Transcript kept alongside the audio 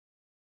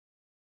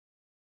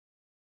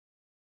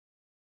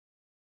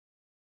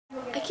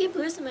I keep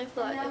losing my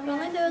floor. If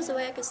only there was a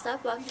way I could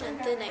stop walking on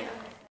thin air.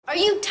 Are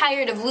you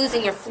tired of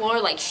losing your floor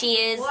like she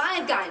is? Well,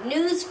 I've got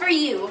news for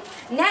you.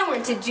 Now we're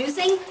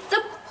introducing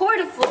the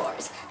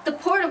Porta-Floors. The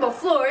portable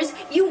floors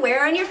you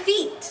wear on your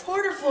feet.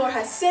 Porta-Floor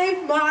has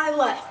saved my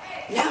life.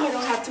 Now I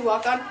don't have to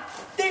walk on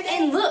thin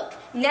air. And look,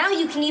 now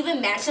you can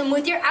even match them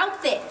with your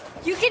outfit.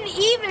 You can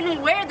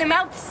even wear them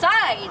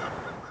outside.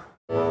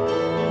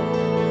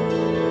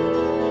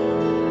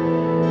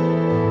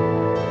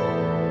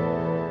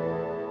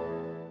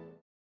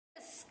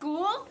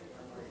 School?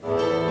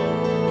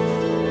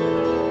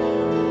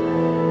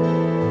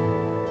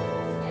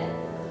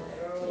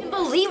 And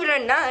believe it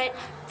or not,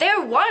 they're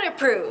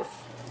waterproof.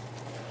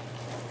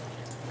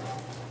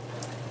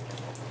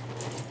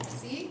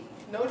 See?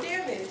 No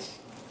damage.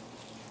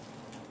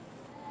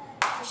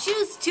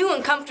 Shoes too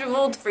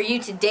uncomfortable for you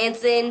to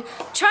dance in?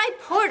 Try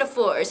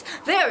Porta-Floors.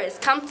 They're as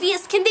comfy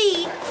as can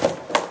be.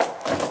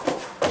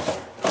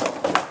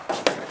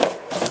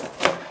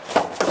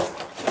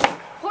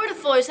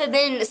 Porta-Floors have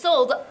been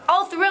sold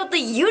all throughout the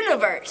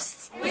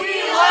universe. We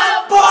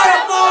love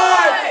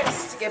Porta-Floors! I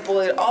used to get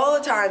bullied all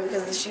the time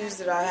because of the shoes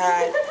that I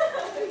had.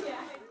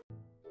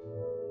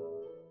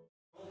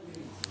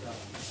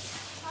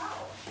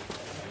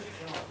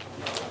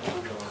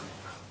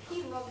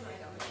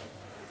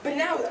 But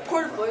now with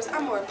Porta-Floors,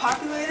 I'm more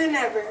popular than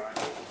ever.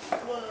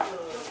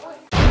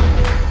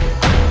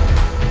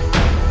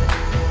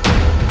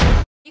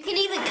 You can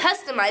even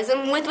customize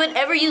them with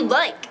whatever you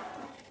like.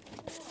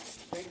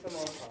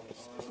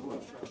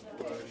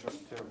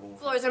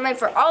 Floors are meant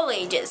for all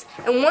ages,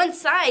 and one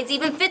size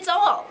even fits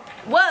all.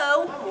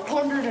 Whoa! I'm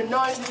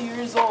 190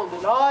 years old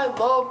and I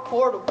love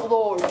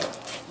Porta-Floors.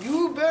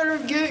 You better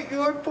get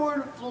your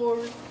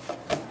Porta-Floors.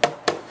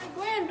 My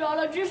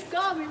granddaughter just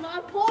got me my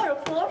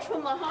Porta-Floors for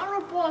my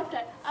 100th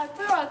birthday. I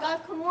feel like I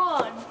can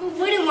run. Who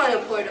wouldn't want a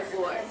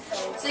Porta-Floor?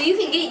 So you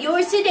can get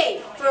yours today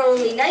for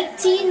only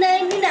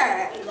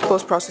 $19.99.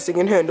 Post-processing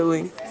and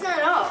handling. That's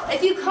not all.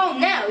 If you call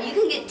now, you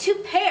can get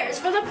 2 pairs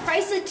for the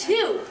price of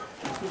 2.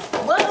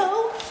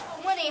 Whoa!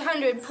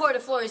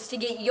 1-800-Porta-Floors to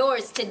get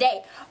yours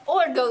today.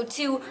 Or go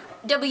to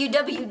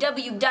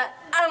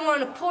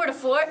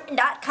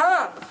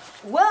www.iwantapортafloor.com.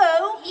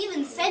 Whoa!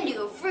 Even send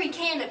you a free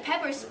can of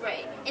pepper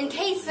spray in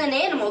case an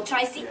animal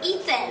tries to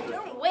eat them.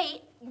 Don't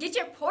wait. Get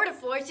your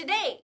Porta-Floor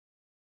today.